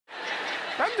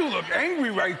That dude looked angry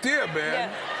right there,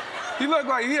 man. Yeah. He looked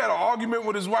like he had an argument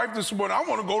with his wife this morning. I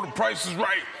want to go to Price is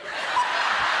Right.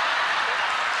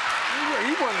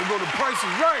 He wanted to go to Price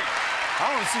is Right. I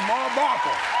want to see Ma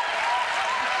Barker.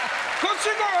 Cause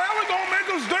she gonna make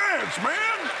us dance,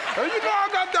 man. And you know I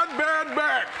got that bad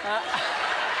back.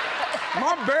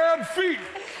 My bad feet.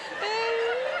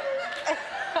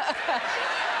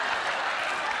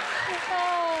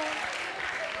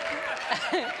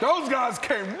 Those guys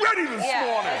came ready this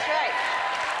morning. That's right.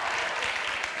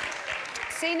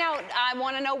 See, now, I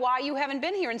want to know why you haven't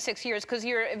been here in 6 years, because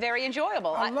you're very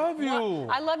enjoyable. I love you.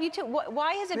 I love you, too.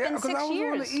 Why has it been 6 years? Because I was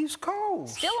on the East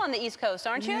Coast. Still on the East Coast,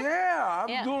 aren't you? Yeah,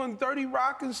 I'm doing 30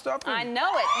 Rock and stuff. I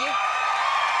know it. Yeah,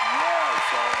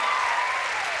 so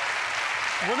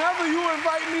whenever you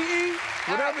invite me, E,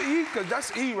 because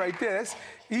that's E right there. That's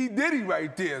E Diddy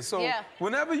right there. So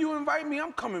whenever you invite me,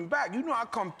 I'm coming back. You know I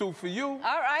come through for you.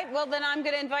 All right, well, then I'm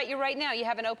going to invite you right now. You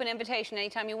have an open invitation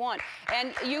anytime you want.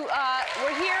 And you,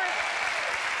 we're here.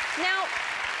 Now,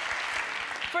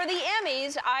 for the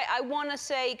Emmys, I want to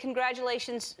say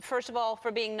congratulations, first of all,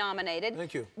 for being nominated.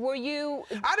 Thank you. Were you...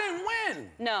 I didn't win.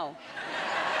 No.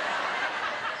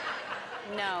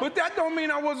 No. But that don't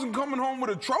mean I wasn't coming home with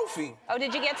a trophy. Oh,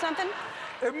 did you get something?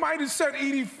 It might have said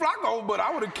Edie Flacco, but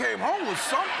I would have came home with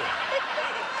something.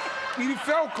 Edie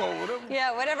Falco, whatever.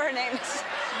 Yeah, whatever her name is.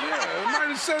 Yeah, it might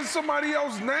have said somebody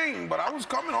else's name, but I was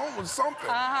coming home with something.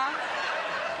 Uh-huh.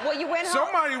 Well, you went home...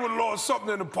 Somebody would have lost something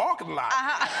in the parking lot.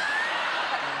 Uh-huh.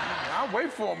 I'll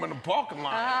wait for them in the parking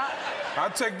lot. Uh-huh.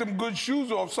 I'll take them good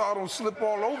shoes off so I don't slip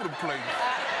all over the place.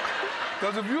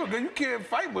 Because if you can't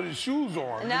fight with his shoes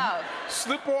on. No. You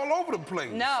slip all over the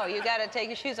place. No, you got to take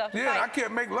your shoes off. Yeah, I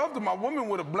can't make love to my woman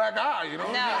with a black eye, you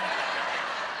know? No.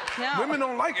 No. Women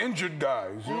don't like injured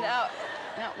guys. You know? No.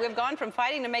 No. We've gone from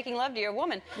fighting to making love to your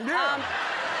woman. Yeah.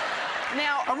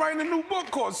 Now... I'm writing a new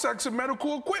book called Sex and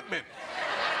Medical Equipment.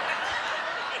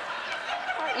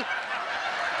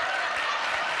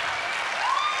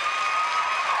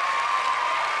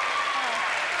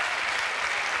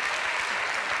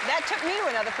 That took me to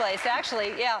another place,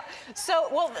 actually, yeah. So,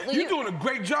 well... You're doing a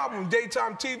great job on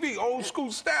daytime TV, old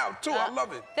school style, too. I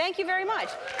love it. Thank you very much.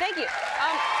 Thank you.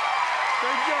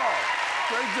 Great job.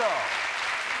 Great job.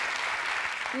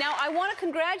 Now, I want to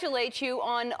congratulate you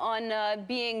on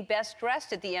being best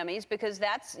dressed at the Emmys, because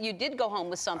you did go home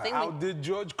with something. How did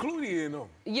George Clooney in them?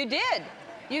 You did.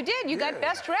 You did. You got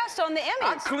best dressed on the Emmys.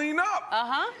 I clean up.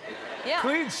 Uh-huh. Yeah.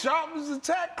 Clean, sharp as a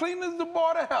tack, clean as the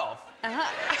Board of Health. Uh-huh.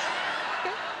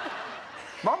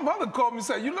 My mother called me and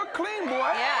said, "You look clean, boy."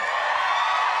 Yeah.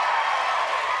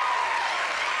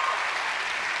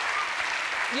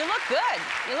 You look good.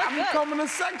 You look good. I'm becoming a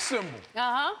sex symbol.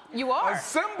 Uh-huh. You are. A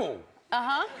symbol.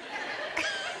 Uh-huh.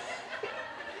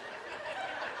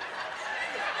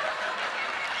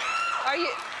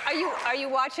 Are you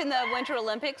watching the Winter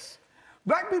Olympics?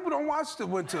 Black people don't watch the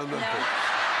Winter Olympics.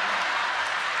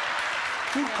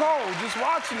 No. Too cold. Just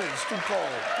watching it, it's too cold.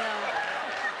 No.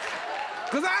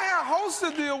 Because I had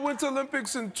hosted the Winter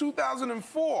Olympics in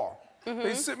 2004. Mm-hmm.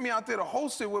 They sent me out there to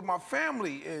host it with my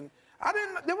family, and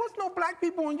there was no black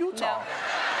people in Utah.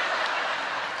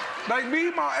 No. Like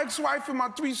me, my ex-wife, and my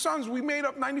 3 sons, we made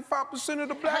up 95% of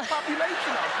the black population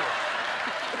out there.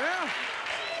 Yeah.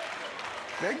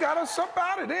 They got us up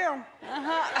out of there.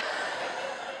 Uh-huh.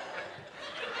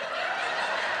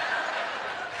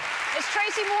 It's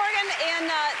Tracy Morgan, and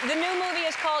the new movie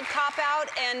is called Cop Out,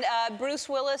 and Bruce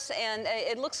Willis, and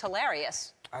it looks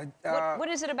hilarious. What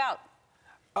is it about?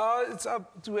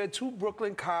 We're 2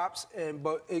 Brooklyn cops,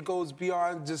 but it goes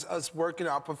beyond just us working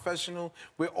our professional.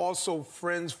 We're also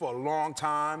friends for a long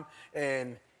time,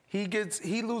 and he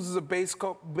loses a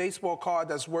baseball card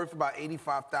that's worth about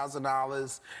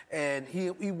 $85,000, and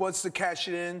he wants to cash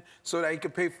it in so that he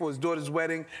can pay for his daughter's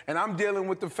wedding. And I'm dealing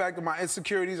with the fact of my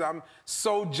insecurities. I'm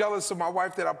so jealous of my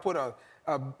wife that I put a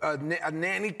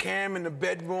nanny cam in the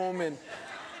bedroom, and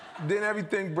then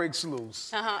everything breaks loose.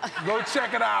 Go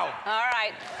check it out. All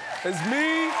right. It's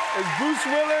me, it's Bruce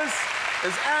Willis,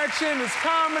 it's action, it's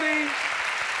comedy,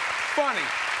 funny.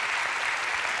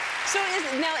 So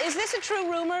is this a true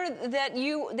rumor that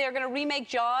they're going to remake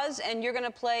Jaws and you're going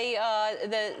to play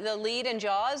the lead in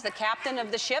Jaws, the captain of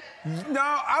the ship? No,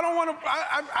 I don't want to.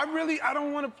 I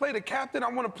don't want to play the captain. I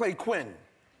want to play Quinn.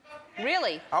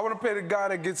 Really? I want to play the guy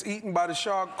that gets eaten by the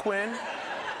shark, Quinn.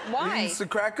 Why? He eats the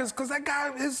crackers, because that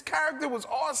guy, his character was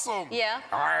awesome. Yeah.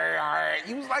 All right.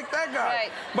 He was like that guy.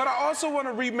 Right. But I also want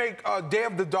to remake Day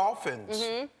of the Dolphins.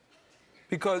 Mm-hmm.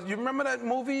 Because you remember that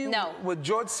movie? No. With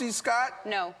George C. Scott?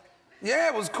 No. Yeah,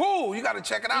 it was cool. You got to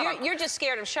check it out. You're just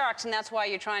scared of sharks, and that's why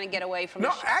you're trying to get away from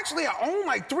No, actually, I own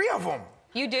like 3 of them.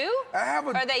 You do? I have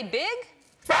a... Are they big?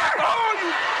 Oh, you...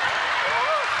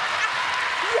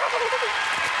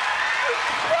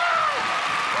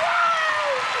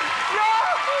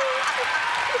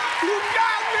 You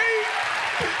got me!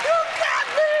 You got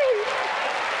me!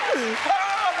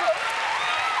 All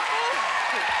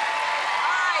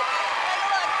right, take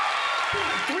a look.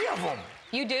 3 of them.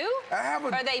 You do? I have a...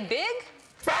 Are they big?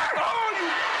 Oh, you...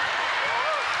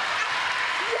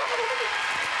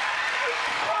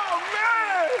 Oh,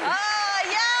 man!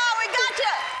 Yeah!